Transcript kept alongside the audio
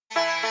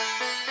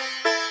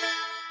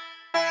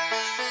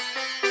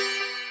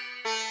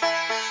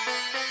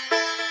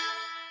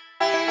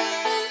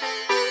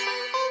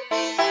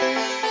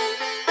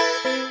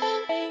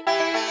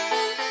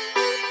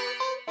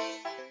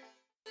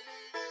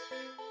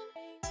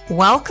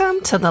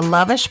Welcome to the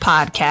Lovish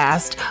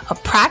Podcast, a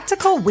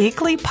practical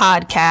weekly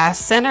podcast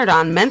centered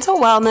on mental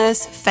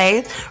wellness,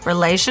 faith,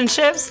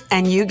 relationships,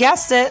 and you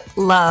guessed it,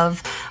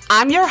 love.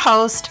 I'm your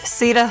host,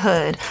 Sita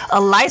Hood, a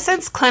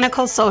licensed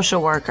clinical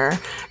social worker.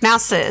 Now,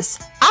 sis,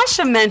 I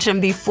should mention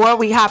before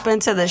we hop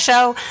into the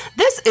show,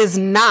 this is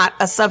not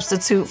a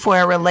substitute for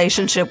a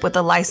relationship with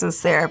a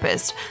licensed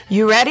therapist.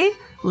 You ready?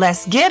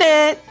 Let's get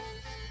it.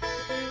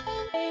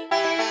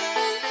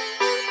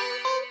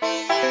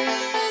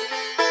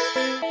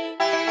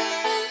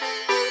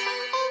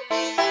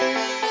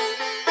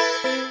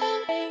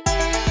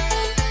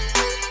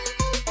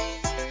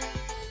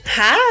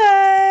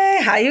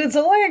 Hi, how you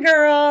doing,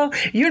 girl?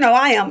 You know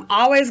I am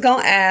always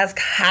gonna ask,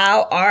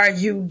 how are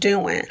you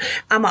doing?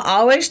 I'ma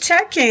always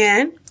check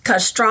in,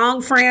 because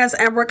strong friends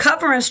and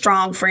recovering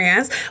strong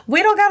friends,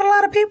 we don't got a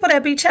lot of people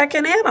that be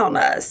checking in on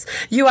us.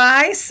 You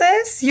alright,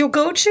 sis? You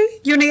Gucci?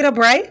 You need a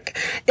break?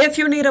 If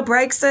you need a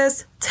break,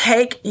 sis,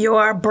 take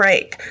your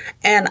break.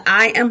 And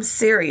I am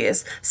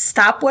serious.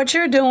 Stop what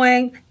you're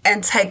doing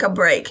and take a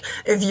break.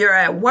 If you're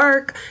at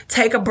work,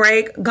 take a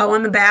break, go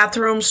in the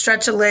bathroom,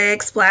 stretch your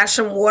legs, splash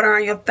some water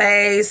on your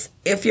face.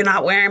 If you're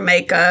not wearing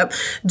makeup,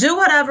 do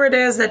whatever it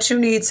is that you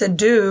need to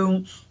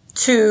do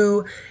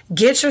to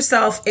get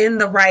yourself in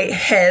the right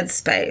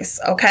headspace,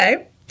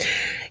 okay?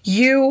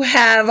 You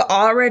have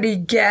already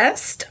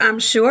guessed, I'm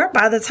sure,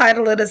 by the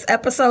title of this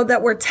episode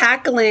that we're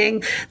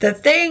tackling the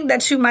thing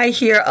that you might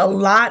hear a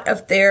lot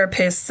of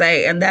therapists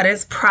say, and that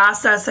is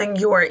processing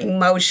your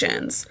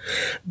emotions.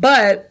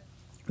 But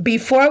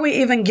before we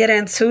even get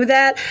into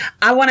that,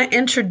 I want to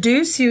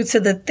introduce you to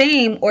the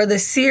theme or the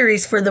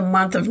series for the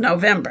month of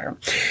November.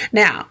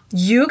 Now,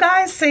 you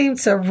guys seem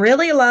to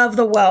really love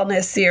the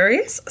wellness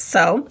series,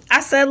 so I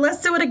said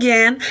let's do it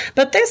again.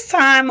 But this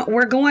time,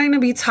 we're going to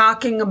be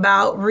talking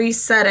about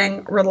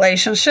resetting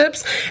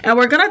relationships, and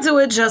we're going to do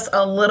it just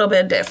a little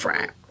bit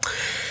different.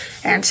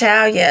 And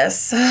child,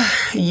 yes,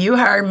 you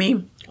heard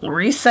me.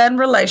 Resetting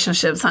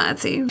relationships,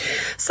 auntie.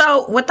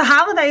 So with the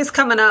holidays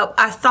coming up,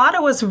 I thought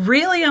it was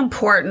really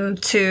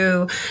important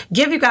to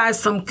give you guys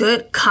some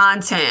good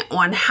content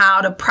on how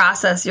to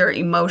process your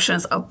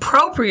emotions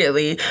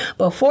appropriately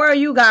before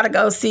you got to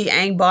go see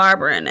Aunt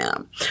Barbara and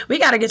them. We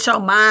got to get your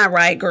mind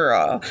right,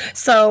 girl.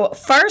 So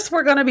first,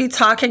 we're going to be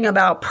talking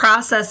about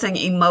processing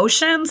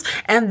emotions.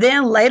 And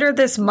then later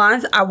this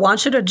month, I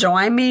want you to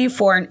join me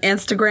for an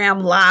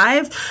Instagram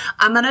live.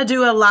 I'm going to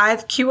do a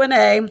live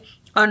Q&A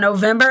on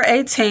November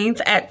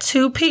 18th at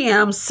 2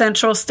 p.m.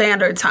 Central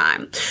Standard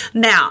Time.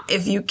 Now,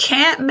 if you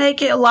can't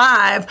make it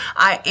live,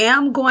 I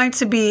am going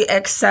to be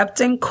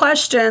accepting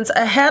questions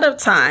ahead of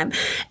time.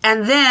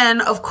 And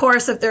then, of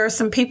course, if there are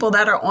some people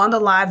that are on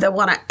the live that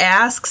want to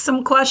ask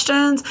some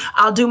questions,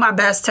 I'll do my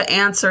best to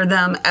answer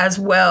them as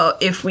well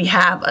if we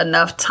have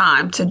enough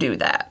time to do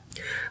that.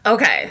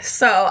 Okay,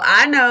 so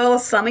I know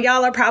some of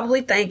y'all are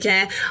probably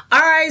thinking, all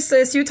right,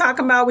 sis, you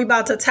talking about we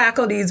about to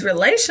tackle these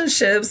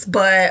relationships,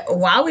 but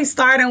why we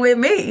starting with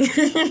me?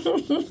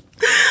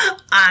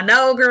 I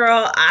know,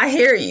 girl, I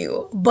hear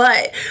you,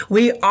 but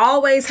we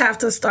always have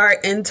to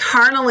start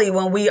internally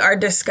when we are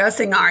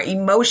discussing our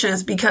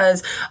emotions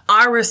because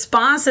our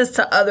responses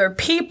to other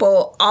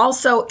people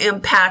also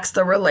impacts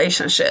the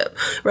relationship.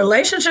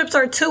 Relationships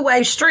are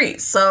two-way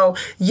streets. So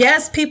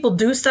yes, people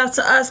do stuff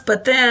to us,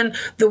 but then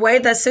the way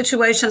that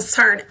situations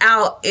turn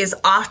out is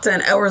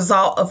often a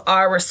result of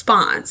our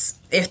response,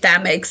 if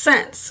that makes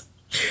sense.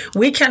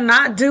 We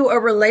cannot do a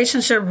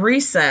relationship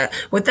reset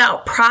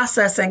without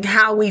processing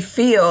how we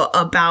feel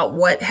about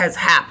what has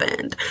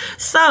happened.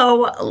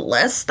 So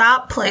let's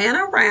stop playing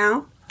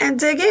around and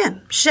dig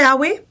in, shall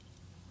we?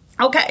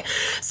 Okay,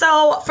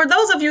 so for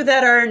those of you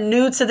that are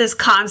new to this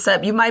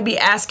concept, you might be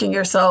asking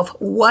yourself,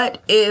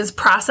 what is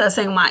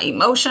processing my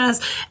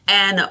emotions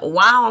and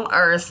why on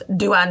earth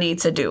do I need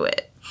to do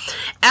it?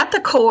 At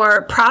the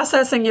core,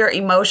 processing your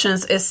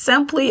emotions is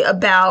simply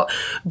about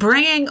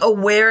bringing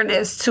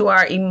awareness to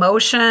our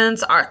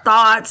emotions, our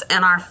thoughts,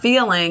 and our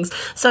feelings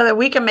so that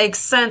we can make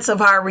sense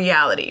of our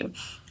reality.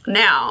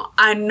 Now,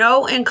 I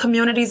know in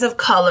communities of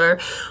color,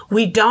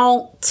 we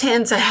don't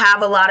tend to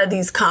have a lot of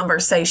these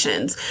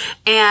conversations.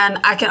 And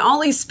I can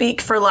only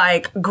speak for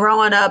like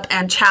growing up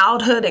and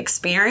childhood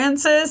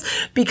experiences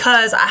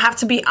because I have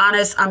to be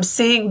honest, I'm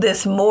seeing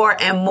this more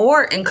and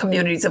more in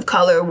communities of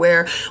color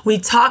where we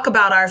talk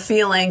about our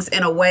feelings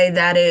in a way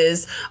that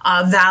is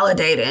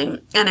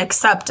validating and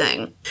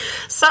accepting.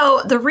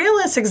 So the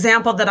realest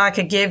example that I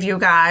could give you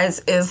guys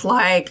is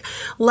like,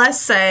 let's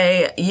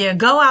say you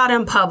go out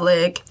in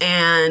public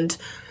and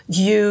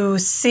you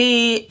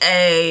see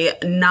a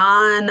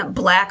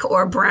non-Black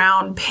or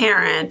brown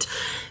parent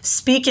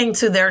speaking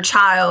to their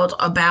child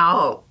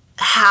about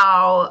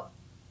how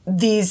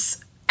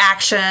these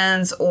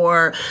actions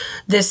or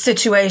this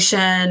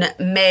situation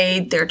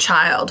made their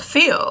child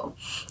feel.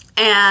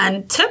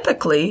 And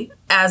typically,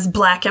 as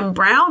Black and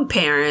brown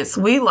parents,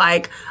 we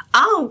like,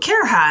 I don't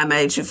care how I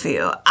made you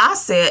feel. I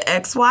said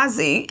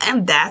XYZ,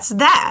 and that's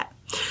that.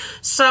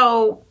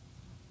 So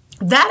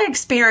that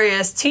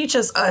experience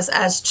teaches us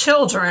as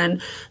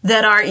children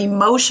that our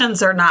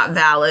emotions are not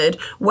valid.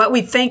 What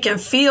we think and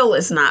feel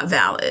is not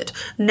valid.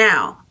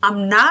 Now,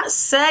 I'm not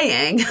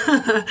saying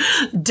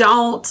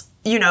don't,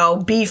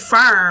 be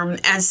firm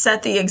and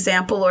set the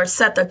example or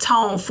set the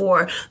tone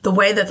for the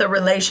way that the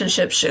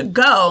relationship should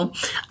go.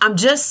 I'm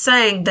just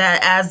saying that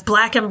as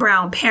Black and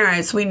brown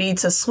parents, we need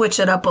to switch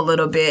it up a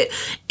little bit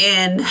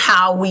in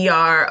how we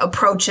are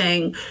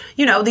approaching,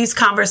 these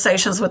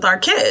conversations with our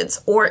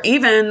kids or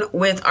even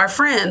with our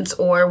friends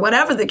or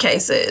whatever the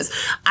case is.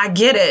 I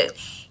get it.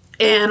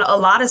 In a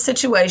lot of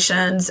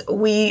situations,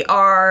 we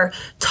are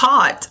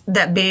taught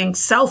that being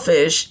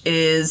selfish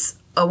is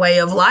a way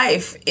of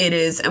life. It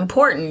is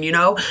important,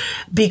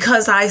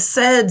 because I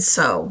said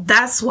so.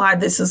 That's why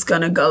this is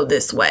going to go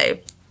this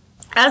way,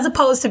 as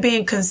opposed to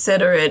being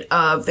considerate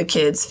of the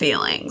kids'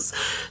 feelings.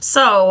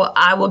 So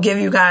I will give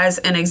you guys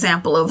an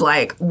example of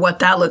what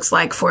that looks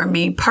like for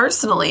me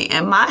personally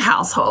in my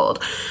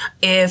household.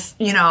 If,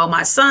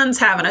 my son's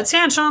having a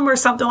tantrum or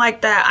something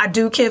like that, I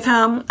give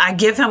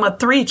him a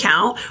 3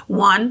 count,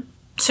 1,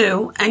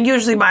 2, and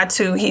usually by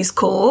 2, he's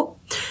cool.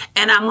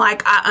 And I'm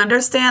like, I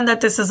understand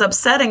that this is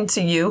upsetting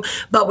to you,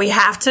 but we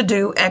have to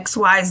do X,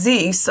 Y,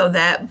 Z so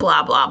that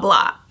blah, blah,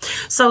 blah.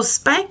 So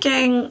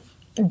spanking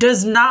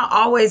does not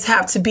always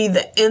have to be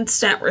the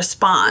instant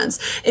response.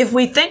 If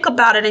we think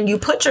about it and you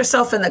put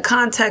yourself in the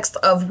context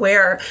of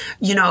where,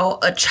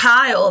 a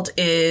child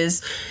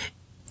is,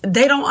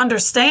 they don't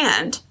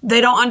understand. They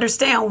don't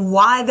understand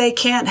why they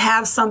can't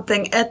have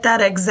something at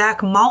that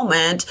exact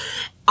moment.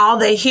 All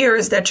they hear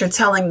is that you're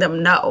telling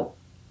them no.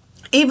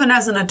 Even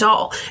as an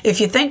adult, if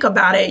you think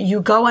about it,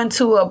 you go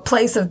into a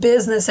place of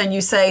business and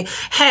you say,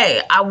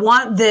 hey, I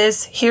want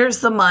this. Here's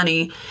the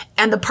money.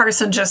 And the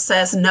person just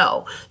says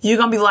no. You're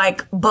going to be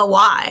like, but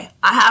why?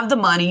 I have the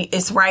money.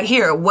 It's right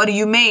here. What do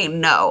you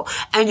mean? No.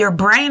 And your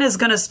brain is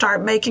going to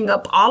start making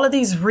up all of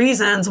these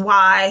reasons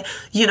why,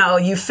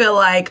 you feel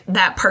like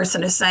that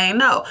person is saying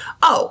no.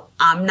 Oh,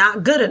 I'm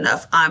not good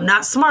enough. I'm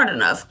not smart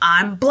enough.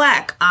 I'm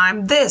Black.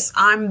 I'm this.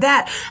 I'm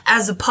that.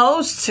 As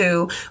opposed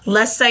to,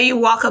 let's say you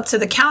walk up to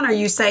the counter,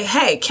 you say,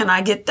 hey, can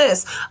I get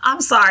this?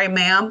 I'm sorry,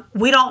 ma'am.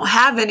 We don't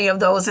have any of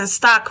those in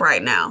stock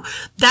right now.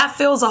 That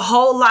feels a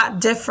whole lot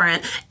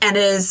different and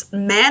is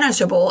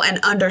manageable and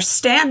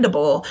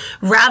understandable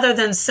rather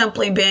than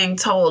simply being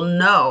told,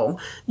 no,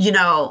 you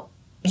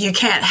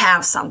can't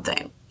have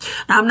something.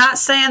 Now, I'm not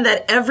saying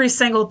that every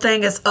single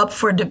thing is up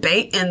for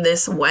debate in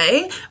this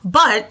way,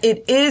 but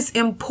it is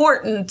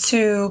important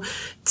to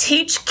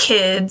teach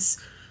kids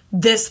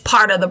this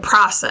part of the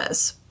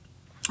process.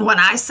 When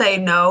I say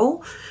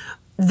no,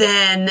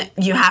 then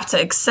you have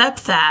to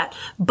accept that,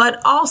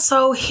 but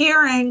also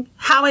hearing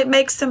how it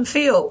makes them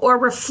feel or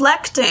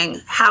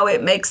reflecting how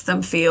it makes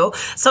them feel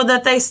so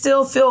that they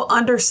still feel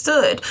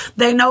understood.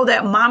 They know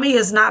that mommy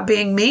is not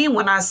being mean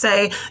when I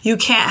say you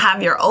can't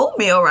have your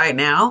oatmeal right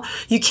now.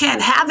 You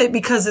can't have it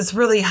because it's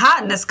really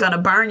hot and it's going to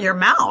burn your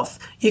mouth.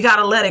 You got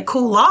to let it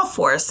cool off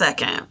for a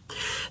second.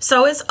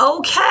 So it's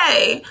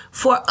okay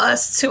for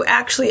us to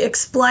actually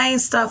explain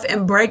stuff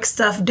and break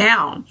stuff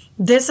down.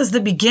 This is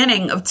the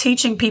beginning of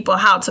teaching people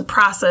how to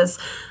process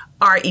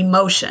our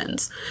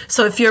emotions.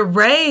 So if you're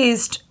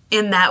raised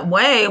in that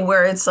way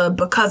where it's a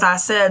because I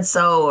said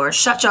so or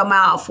shut your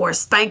mouth or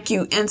spank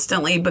you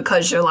instantly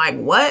because you're like,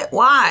 what?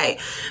 Why?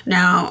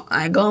 Now,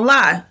 I ain't gonna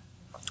lie.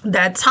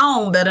 That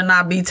tone better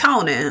not be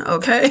toning,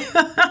 okay?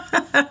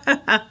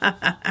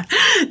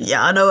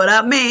 Y'all know what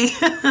I mean.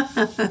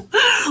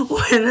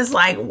 When it's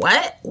like,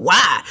 what?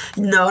 Why?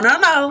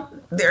 No.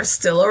 There's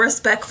still a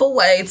respectful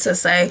way to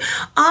say,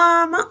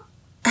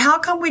 how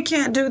come we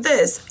can't do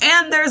this?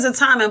 And there's a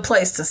time and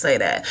place to say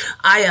that.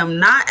 I am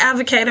not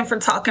advocating for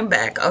talking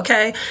back,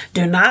 okay?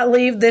 Do not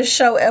leave this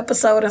show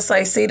episode and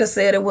say, Sita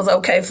said it was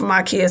okay for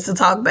my kids to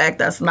talk back.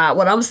 That's not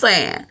what I'm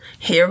saying.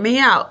 Hear me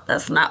out.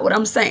 That's not what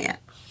I'm saying.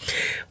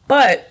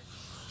 But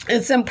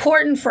it's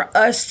important for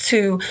us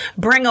to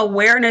bring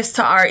awareness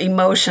to our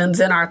emotions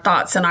and our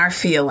thoughts and our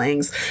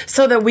feelings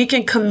so that we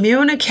can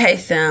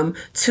communicate them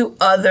to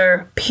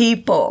other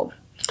people.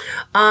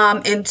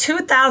 In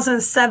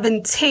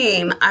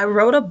 2017, I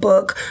wrote a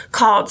book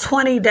called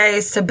 20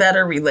 Days to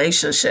Better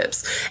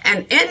Relationships.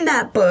 And in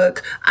that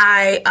book,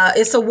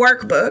 it's a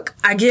workbook.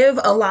 I give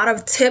a lot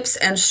of tips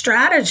and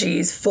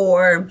strategies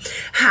for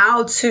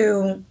how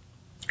to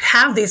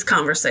have these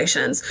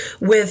conversations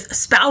with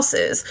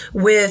spouses,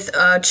 with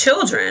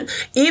children,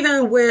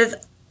 even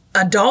with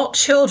adult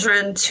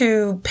children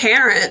to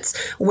parents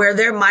where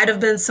there might have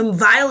been some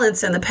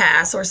violence in the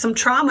past or some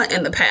trauma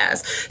in the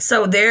past.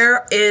 So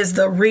there is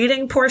the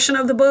reading portion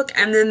of the book,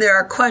 and then there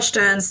are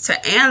questions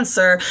to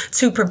answer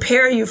to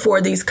prepare you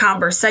for these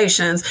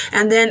conversations,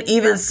 and then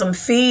even some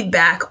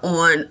feedback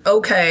on,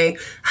 okay,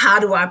 how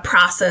do I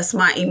process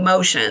my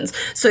emotions?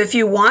 So if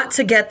you want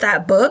to get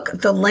that book,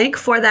 the link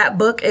for that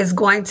book is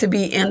going to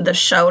be in the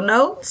show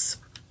notes.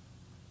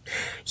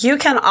 You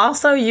can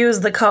also use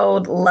the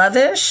code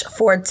LOVISH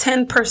for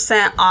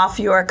 10% off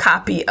your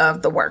copy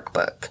of the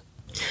workbook.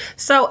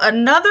 So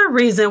another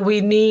reason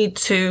we need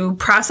to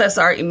process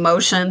our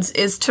emotions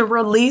is to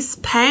release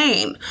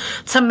pain,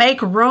 to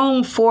make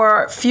room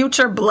for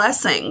future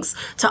blessings,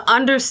 to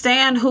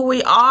understand who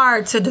we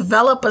are, to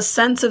develop a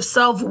sense of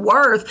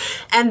self-worth,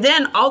 and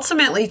then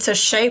ultimately to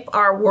shape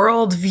our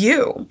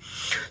worldview.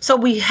 So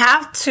we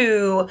have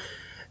to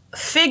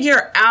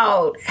figure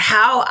out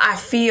how I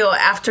feel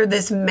after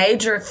this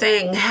major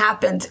thing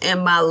happened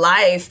in my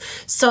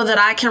life so that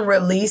I can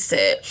release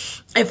it.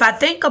 If I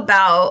think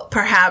about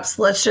perhaps,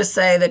 let's just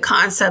say the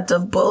concept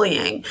of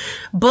bullying.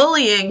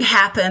 Bullying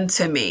happened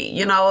to me.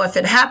 You know, if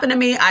it happened to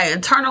me, I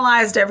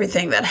internalized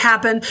everything that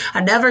happened. I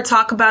never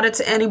talk about it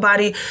to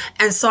anybody.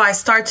 And so I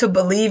start to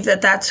believe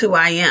that that's who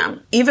I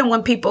am. Even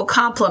when people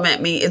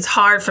compliment me, it's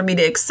hard for me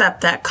to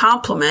accept that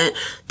compliment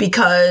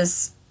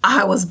because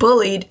I was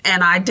bullied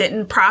and I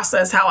didn't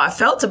process how I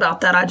felt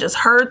about that. I just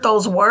heard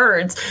those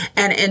words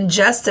and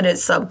ingested it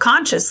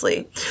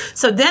subconsciously.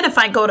 So then if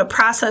I go to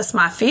process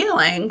my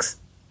feelings,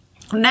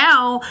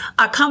 now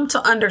I come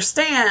to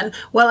understand,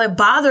 well, it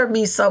bothered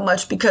me so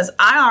much because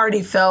I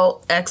already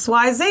felt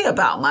XYZ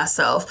about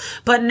myself.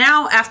 But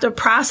now after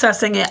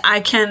processing it,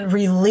 I can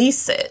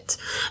release it.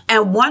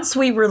 And once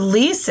we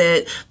release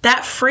it,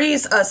 that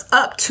frees us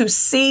up to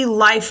see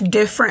life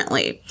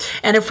differently.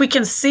 And if we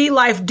can see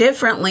life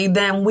differently,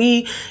 then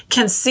we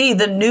can see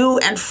the new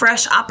and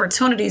fresh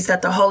opportunities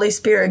that the Holy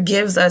Spirit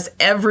gives us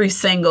every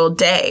single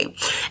day.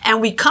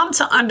 And we come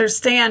to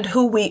understand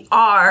who we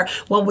are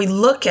when we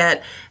look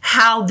at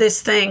how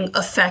this thing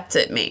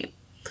affected me.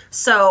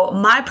 So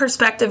my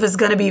perspective is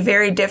going to be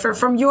very different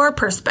from your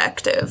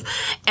perspective.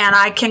 And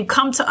I can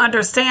come to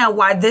understand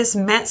why this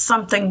meant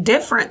something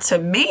different to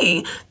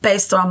me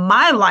based on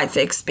my life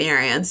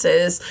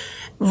experiences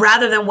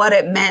rather than what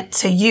it meant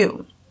to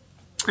you.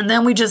 And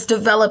then we just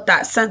develop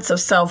that sense of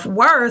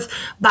self-worth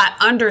by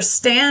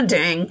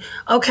understanding,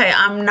 okay,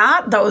 I'm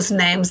not those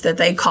names that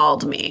they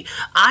called me.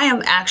 I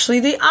am actually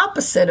the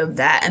opposite of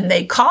that. And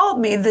they called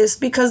me this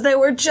because they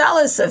were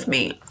jealous of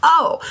me.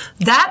 Oh,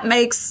 that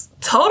makes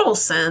total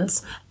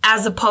sense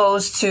as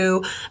opposed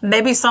to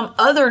maybe some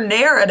other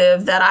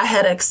narrative that I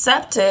had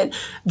accepted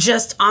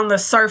just on the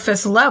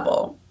surface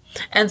level.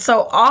 And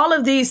so all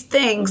of these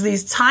things,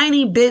 these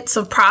tiny bits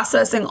of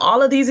processing,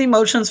 all of these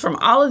emotions from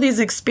all of these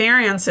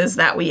experiences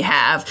that we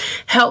have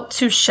help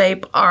to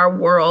shape our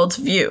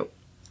worldview.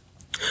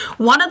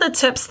 One of the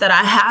tips that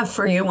I have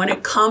for you when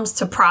it comes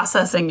to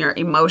processing your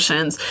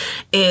emotions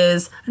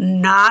is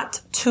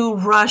not to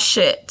rush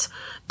it.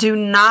 Do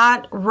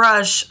not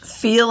rush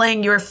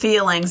feeling your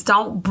feelings.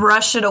 Don't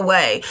brush it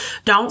away.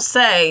 Don't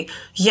say,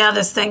 yeah,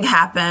 this thing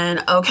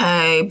happened.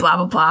 Okay, blah,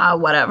 blah, blah,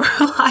 whatever.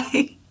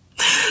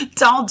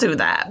 Don't do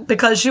that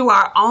because you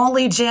are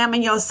only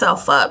jamming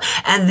yourself up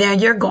and then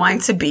you're going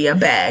to be a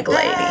bag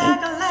lady.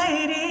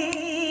 Bag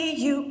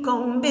lady, you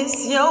gon'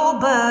 miss your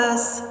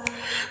bus.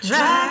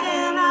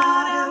 Dragging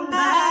out and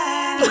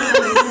back.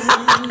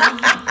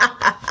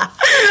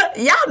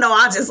 Y'all know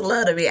I just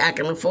love to be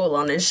acting a fool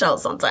on this show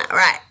sometimes,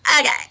 right?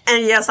 Okay.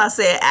 And yes, I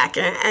said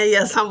acting. And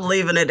yes, I'm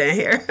leaving it in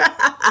here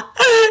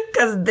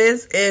because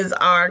this is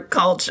our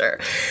culture.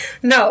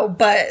 No,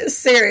 but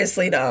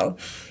seriously though,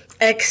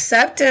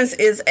 acceptance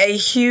is a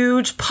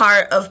huge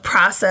part of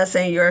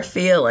processing your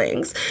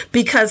feelings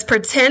because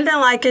pretending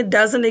like it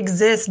doesn't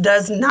exist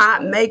does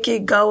not make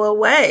it go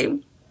away.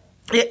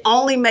 It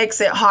only makes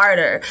it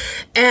harder.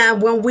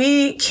 And when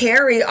we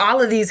carry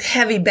all of these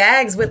heavy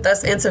bags with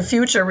us into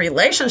future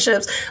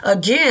relationships,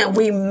 again,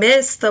 we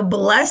miss the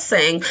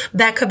blessing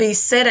that could be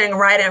sitting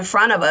right in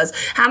front of us.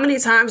 How many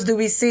times do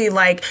we see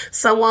like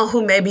someone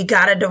who maybe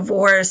got a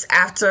divorce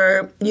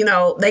after,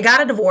 they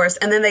got a divorce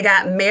and then they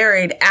got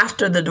married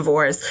after the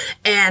divorce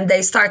and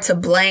they start to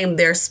blame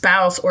their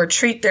spouse or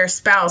treat their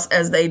spouse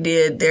as they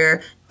did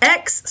their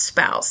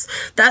ex-spouse.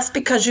 That's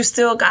because you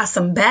still got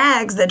some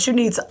bags that you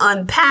need to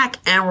unpack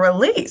and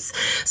release.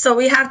 So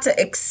we have to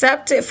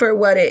accept it for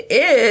what it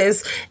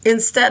is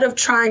instead of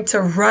trying to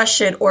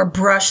rush it or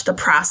brush the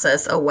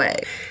process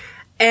away.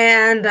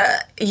 And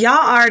y'all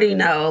already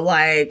know,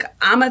 like,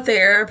 I'm a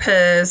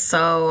therapist,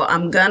 so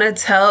I'm gonna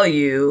tell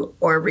you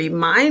or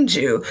remind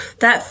you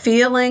that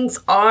feelings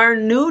are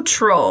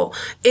neutral.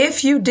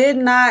 If you did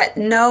not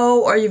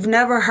know or you've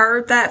never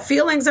heard that,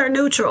 feelings are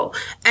neutral.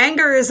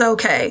 Anger is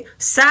okay.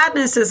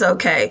 Sadness is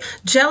okay.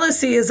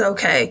 Jealousy is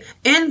okay.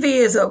 Envy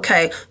is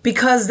okay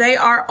because they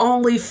are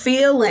only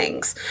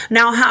feelings.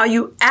 Now, how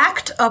you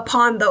act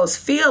upon those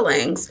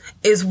feelings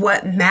is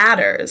what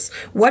matters.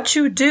 What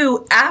you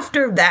do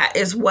after that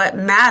is what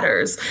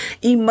matters.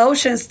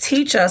 Emotions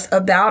teach us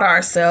about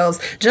ourselves,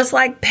 just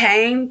like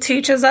pain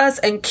teaches us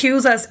and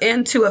cues us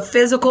into a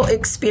physical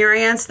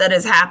experience that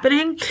is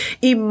happening.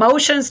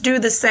 Emotions do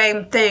the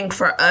same thing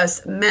for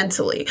us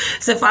mentally.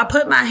 So if I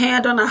put my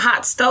hand on a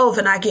hot stove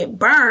and I get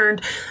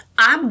burned,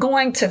 I'm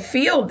going to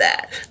feel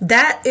that.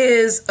 That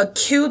is a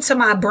cue to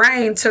my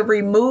brain to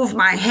remove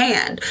my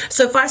hand.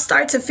 So if I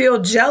start to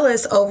feel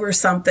jealous over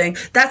something,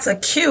 that's a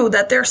cue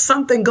that there's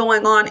something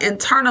going on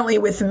internally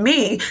with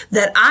me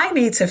that I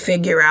need to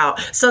figure out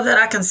so that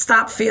I can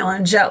stop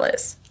feeling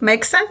jealous.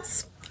 Make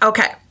sense?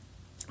 Okay.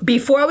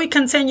 Before we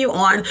continue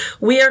on,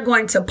 we are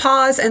going to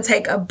pause and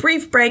take a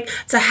brief break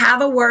to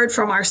have a word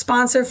from our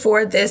sponsor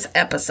for this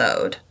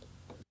episode.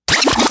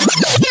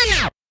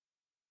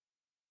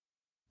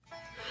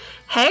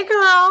 Hey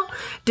girl,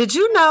 did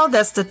you know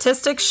that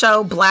statistics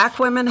show Black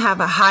women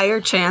have a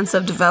higher chance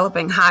of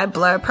developing high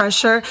blood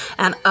pressure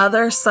and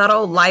other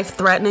subtle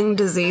life-threatening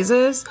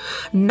diseases?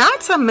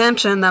 Not to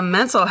mention the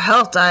mental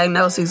health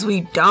diagnoses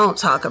we don't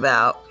talk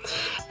about.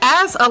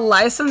 As a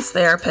licensed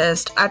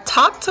therapist, I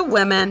talk to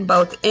women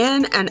both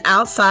in and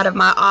outside of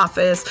my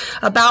office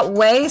about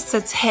ways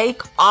to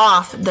take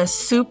off the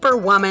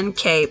superwoman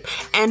cape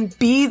and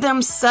be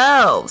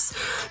themselves.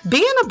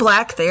 Being a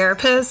Black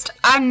therapist,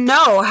 I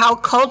know how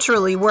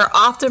culturally we're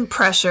often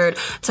pressured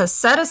to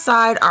set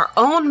aside our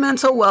own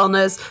mental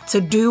wellness to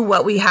do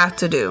what we have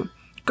to do.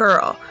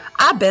 Girl,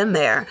 I've been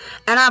there,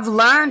 and I've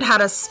learned how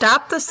to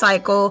stop the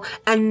cycle,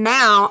 and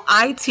now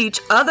I teach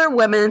other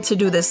women to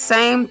do the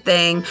same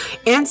thing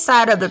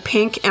inside of the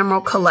Pink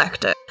Emerald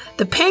Collective.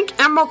 The Pink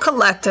Emerald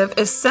Collective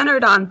is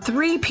centered on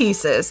 3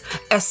 pieces: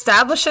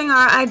 establishing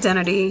our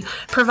identity,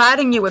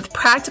 providing you with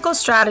practical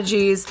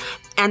strategies,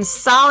 and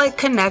solid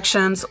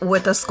connections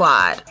with a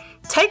squad.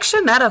 Take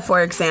Shanetta,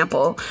 for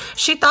example.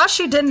 She thought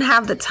she didn't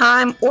have the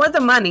time or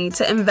the money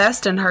to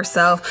invest in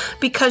herself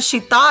because she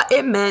thought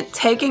it meant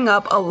taking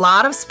up a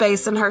lot of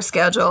space in her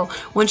schedule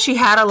when she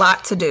had a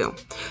lot to do.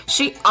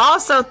 She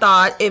also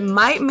thought it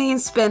might mean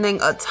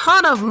spending a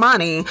ton of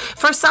money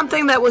for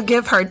something that would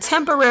give her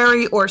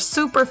temporary or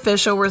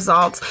superficial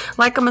results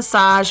like a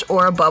massage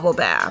or a bubble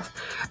bath.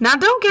 Now,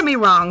 don't get me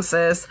wrong,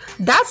 sis.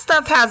 That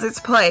stuff has its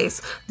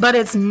place, but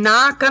it's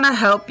not gonna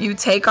help you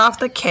take off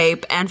the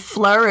cape and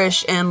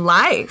flourish in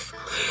life.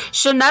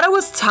 Shanetta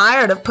was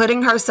tired of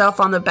putting herself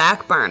on the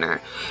back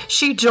burner.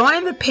 She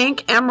joined the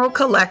Pink Emerald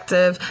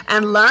Collective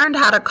and learned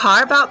how to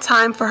carve out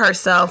time for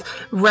herself,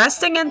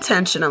 resting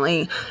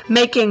intentionally,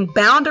 making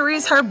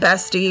boundaries her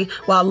bestie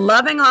while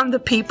loving on the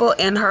people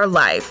in her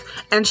life.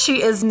 And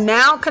she is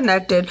now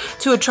connected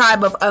to a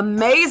tribe of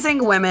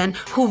amazing women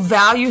who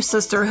value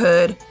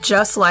sisterhood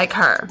just like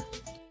her.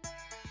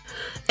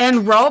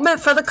 Enrollment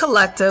for the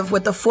collective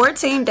with the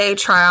 14-day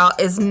trial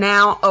is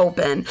now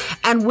open.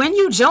 And when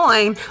you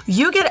join,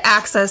 you get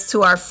access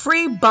to our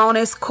free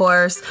bonus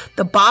course,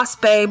 The Boss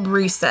Babe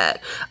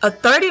Reset, a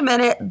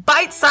 30-minute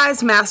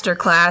bite-sized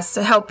masterclass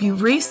to help you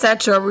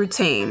reset your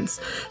routines.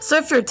 So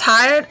if you're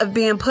tired of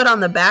being put on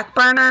the back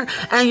burner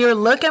and you're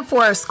looking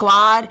for a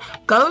squad,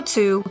 go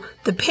to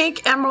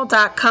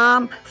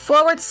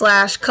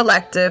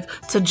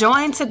thepinkemerald.com/collective to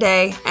join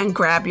today and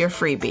grab your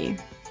freebie.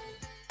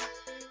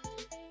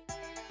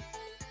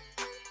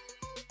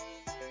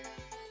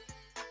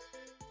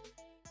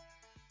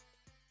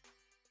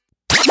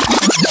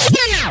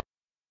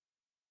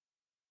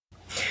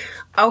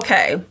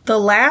 Okay, the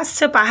last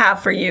tip I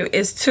have for you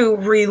is to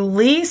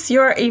release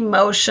your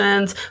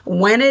emotions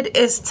when it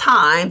is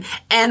time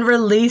and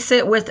release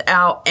it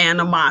without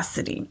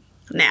animosity.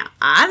 Now,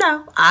 I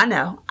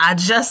know. I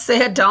just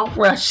said don't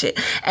rush it.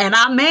 And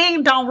I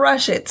mean don't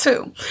rush it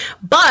too.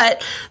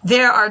 But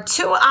there are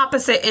 2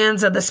 opposite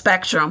ends of the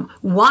spectrum.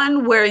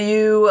 One where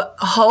you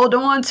hold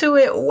on to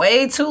it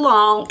way too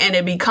long and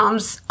it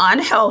becomes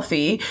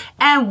unhealthy,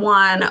 and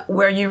one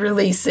where you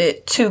release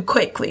it too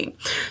quickly.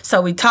 So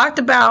we talked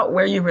about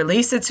where you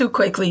release it too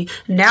quickly.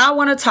 Now I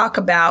want to talk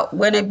about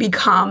when it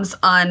becomes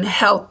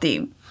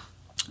unhealthy.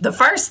 The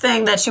first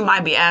thing that you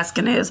might be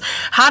asking is,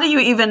 how do you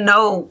even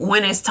know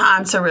when it's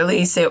time to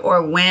release it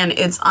or when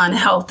it's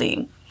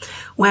unhealthy?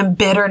 When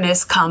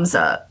bitterness comes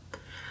up.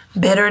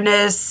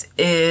 Bitterness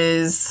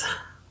is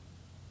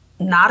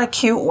not a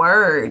cute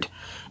word.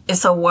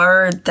 It's a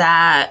word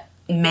that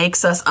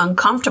makes us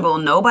uncomfortable.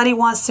 Nobody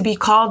wants to be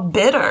called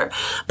bitter.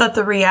 But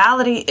the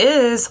reality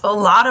is a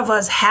lot of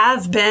us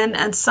have been,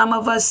 and some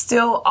of us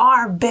still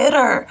are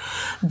bitter.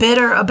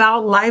 Bitter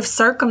about life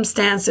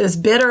circumstances,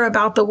 bitter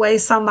about the way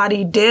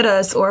somebody did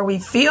us or we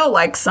feel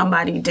like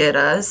somebody did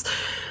us.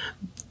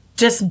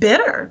 Just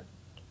bitter.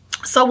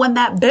 So when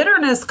that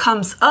bitterness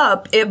comes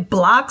up, it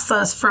blocks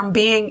us from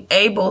being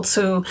able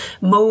to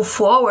move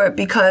forward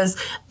because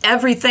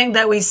everything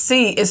that we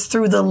see is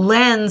through the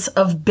lens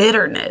of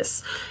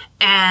bitterness.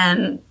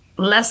 And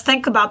let's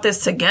think about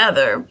this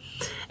together.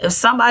 If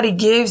somebody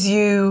gives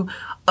you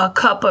a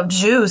cup of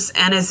juice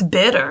and it's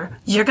bitter,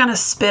 you're going to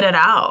spit it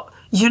out.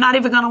 You're not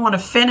even going to want to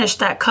finish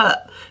that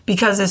cup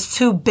because it's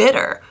too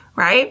bitter,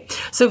 right?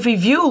 So if we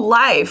view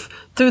life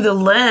through the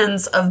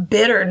lens of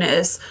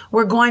bitterness,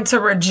 we're going to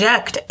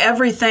reject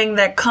everything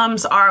that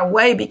comes our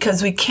way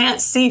because we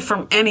can't see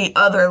from any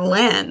other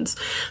lens.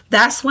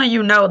 That's when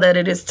you know that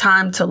it is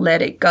time to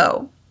let it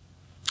go.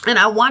 And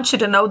I want you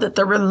to know that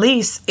the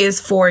release is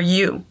for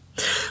you.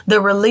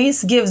 The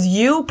release gives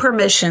you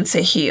permission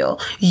to heal,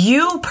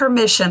 you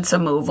permission to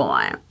move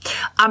on.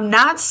 I'm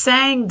not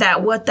saying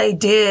that what they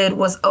did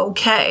was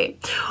okay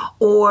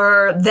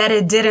or that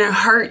it didn't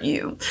hurt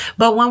you.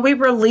 But when we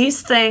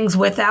release things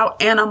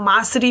without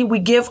animosity, we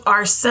give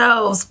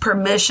ourselves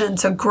permission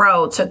to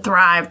grow, to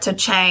thrive, to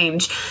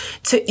change,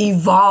 to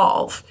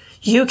evolve.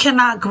 You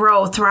cannot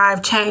grow,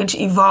 thrive, change,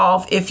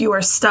 evolve if you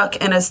are stuck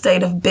in a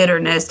state of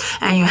bitterness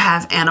and you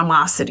have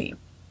animosity.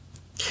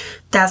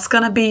 That's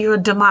going to be your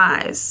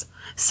demise.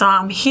 So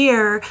I'm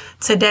here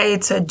today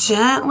to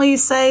gently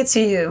say to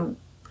you,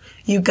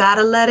 you got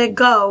to let it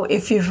go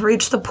if you've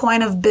reached the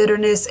point of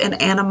bitterness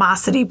and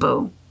animosity,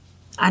 boo.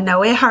 I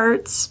know it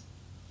hurts.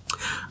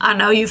 I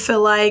know you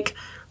feel like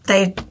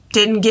they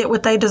didn't get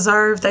what they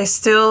deserve. They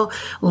still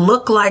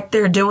look like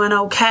they're doing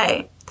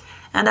okay.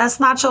 And that's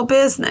not your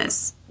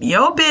business.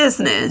 Your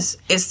business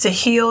is to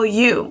heal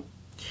you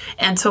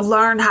and to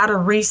learn how to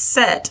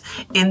reset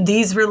in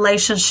these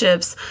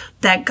relationships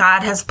that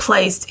God has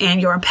placed in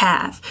your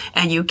path.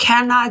 And you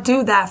cannot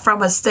do that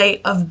from a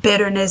state of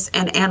bitterness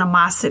and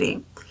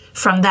animosity,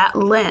 from that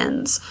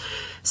lens.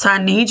 So I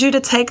need you to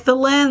take the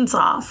lens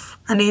off.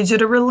 I need you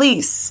to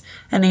release.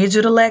 I need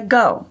you to let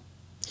go.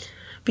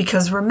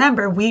 Because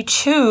remember, we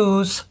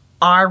choose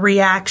our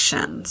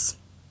reactions.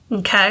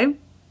 Okay?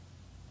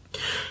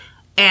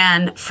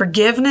 And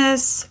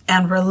forgiveness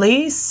and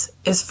release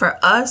is for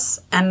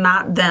us and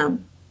not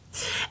them.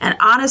 And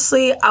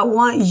honestly, I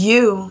want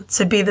you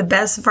to be the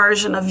best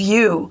version of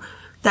you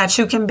that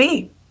you can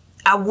be.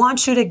 I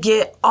want you to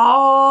get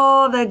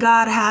all that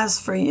God has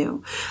for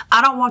you.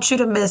 I don't want you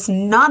to miss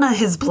none of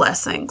his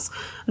blessings,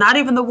 not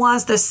even the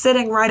ones that's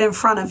sitting right in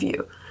front of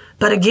you.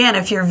 But again,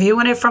 if you're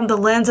viewing it from the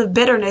lens of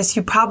bitterness,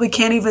 you probably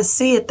can't even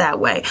see it that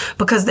way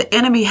because the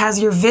enemy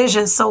has your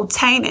vision so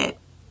tainted.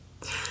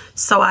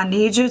 So I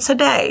need you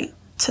today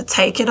to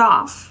take it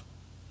off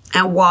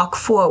and walk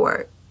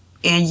forward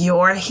in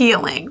your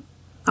healing.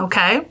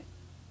 Okay?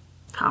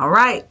 All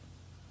right.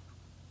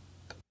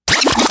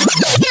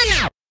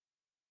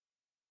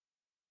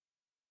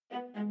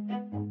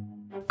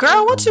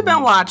 Girl, what you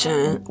been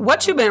watching?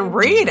 What you been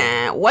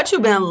reading? What you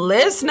been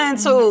listening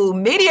to?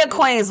 Media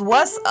Queens,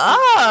 what's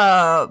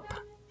up?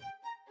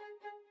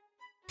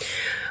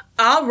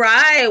 All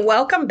right,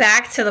 welcome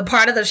back to the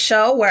part of the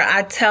show where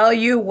I tell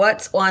you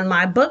what's on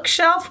my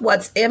bookshelf,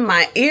 what's in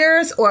my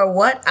ears, or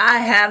what I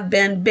have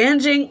been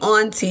binging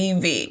on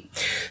TV.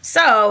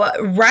 So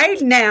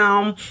right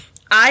now,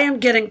 I am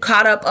getting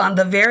caught up on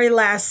the very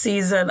last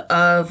season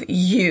of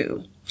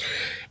You.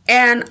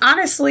 And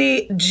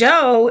honestly,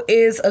 Joe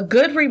is a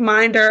good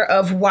reminder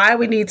of why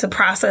we need to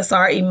process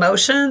our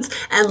emotions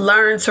and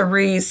learn to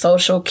read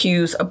social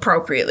cues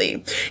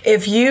appropriately.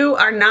 If you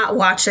are not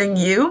watching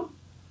You,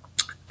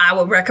 I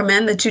would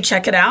recommend that you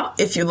check it out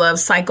if you love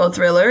psycho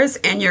thrillers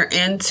and you're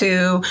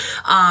into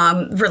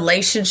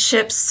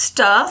relationship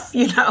stuff.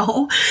 You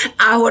know,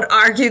 I would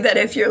argue that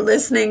if you're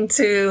listening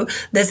to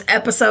this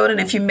episode and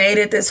if you made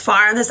it this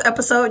far in this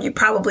episode, you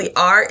probably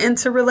are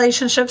into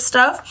relationship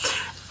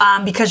stuff.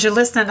 Because you're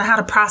listening to how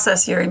to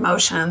process your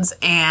emotions,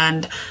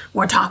 and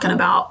we're talking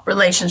about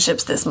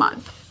relationships this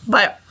month.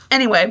 But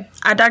anyway,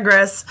 I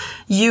digress.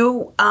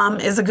 You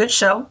is a good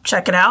show.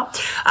 Check it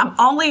out. I'm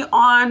only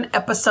on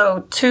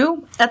episode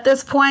 2 at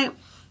this point,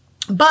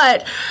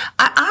 but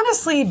I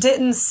honestly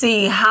didn't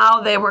see how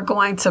they were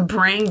going to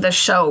bring the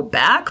show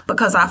back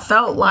because I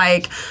felt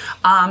like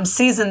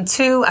season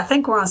 2, I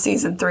think we're on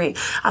season 3.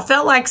 I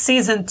felt like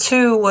season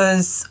 2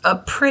 was a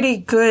pretty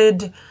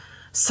good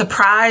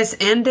surprise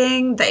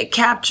ending. They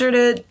captured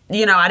it.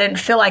 You know, I didn't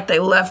feel like they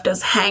left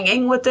us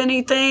hanging with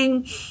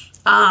anything,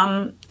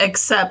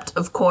 except,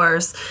 of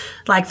course,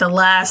 like the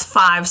last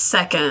 5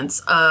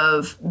 seconds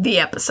of the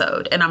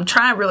episode. And I'm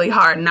trying really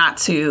hard not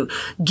to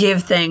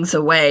give things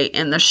away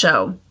in the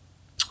show.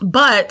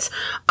 But,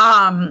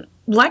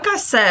 like I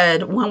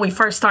said, when we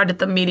first started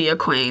the Media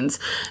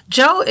Queens,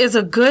 Joe is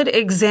a good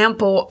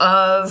example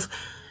of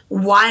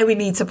why we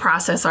need to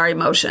process our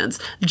emotions.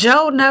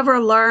 Joe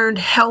never learned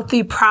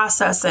healthy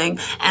processing,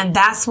 and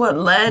that's what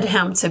led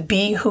him to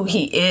be who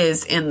he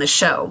is in the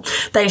show.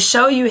 They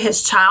show you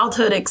his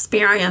childhood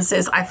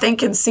experiences, I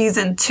think in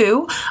season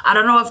 2. I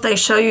don't know if they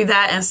show you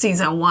that in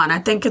season 1. I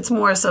think it's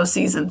more so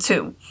season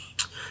 2.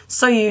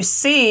 So you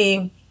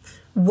see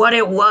what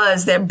it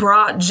was that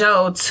brought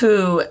Joe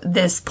to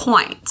this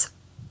point.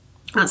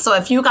 So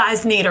if you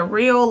guys need a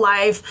real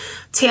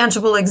life,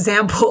 tangible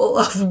example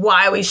of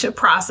why we should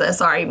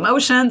process our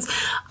emotions,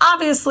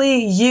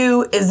 obviously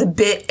You is a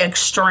bit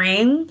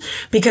extreme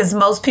because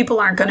most people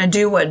aren't going to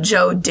do what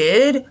Joe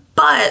did.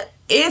 But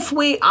if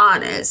we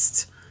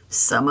honest,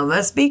 some of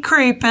us be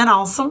creeping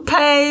on some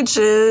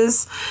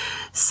pages.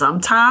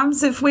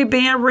 Sometimes if we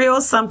being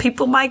real, some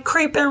people might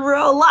creep in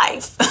real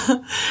life.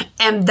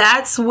 And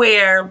that's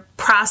where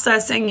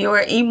processing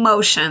your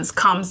emotions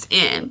comes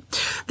in.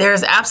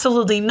 There's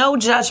absolutely no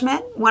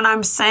judgment when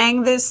I'm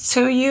saying this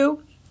to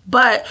you.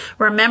 But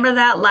remember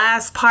that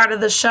last part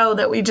of the show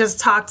that we just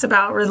talked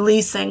about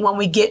releasing when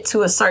we get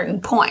to a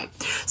certain point.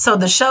 So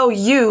the show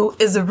You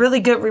is a really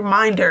good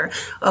reminder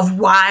of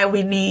why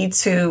we need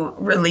to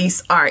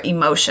release our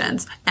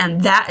emotions.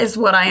 And that is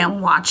what I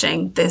am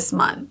watching this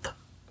month.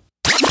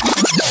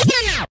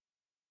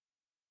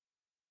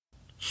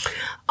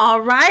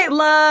 All right,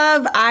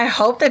 love. I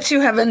hope that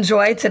you have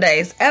enjoyed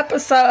today's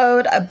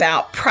episode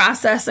about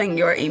processing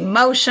your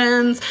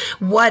emotions,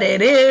 what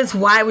it is,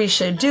 why we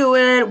should do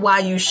it, why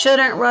you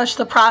shouldn't rush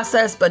the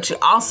process, but you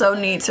also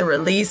need to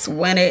release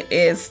when it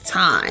is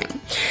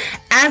time.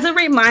 As a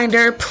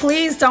reminder,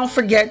 please don't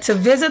forget to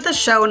visit the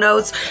show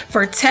notes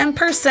for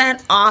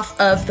 10% off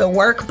of the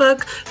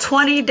workbook,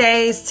 20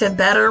 Days to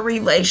Better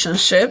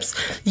Relationships,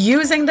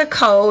 using the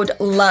code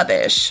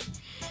LOVISH.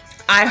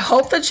 I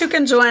hope that you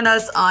can join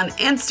us on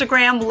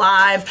Instagram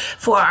Live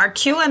for our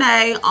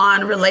Q&A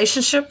on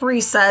Relationship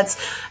Resets,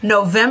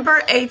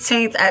 November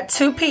 18th at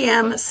 2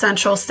 p.m.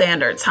 Central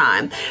Standard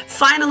Time.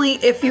 Finally,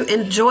 if you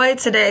enjoyed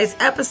today's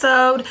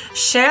episode,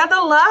 share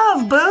the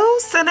love, boo.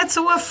 Send it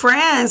to a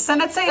friend.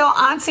 Send it to your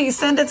auntie.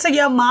 Send it to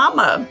your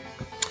mama.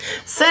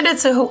 Send it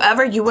to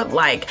whoever you would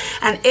like.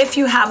 And if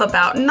you have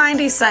about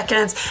 90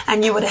 seconds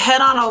and you would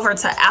head on over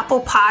to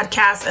Apple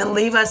Podcasts and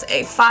leave us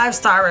a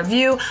 5-star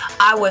review,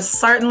 I would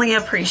certainly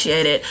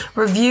appreciate it.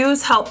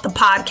 Reviews help the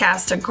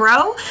podcast to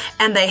grow,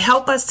 and they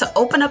help us to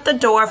open up the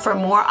door for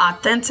more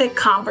authentic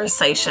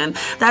conversation.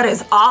 That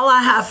is all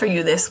I have for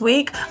you this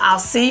week. I'll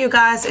see you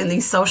guys in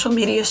these social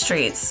media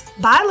streets.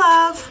 Bye,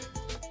 love.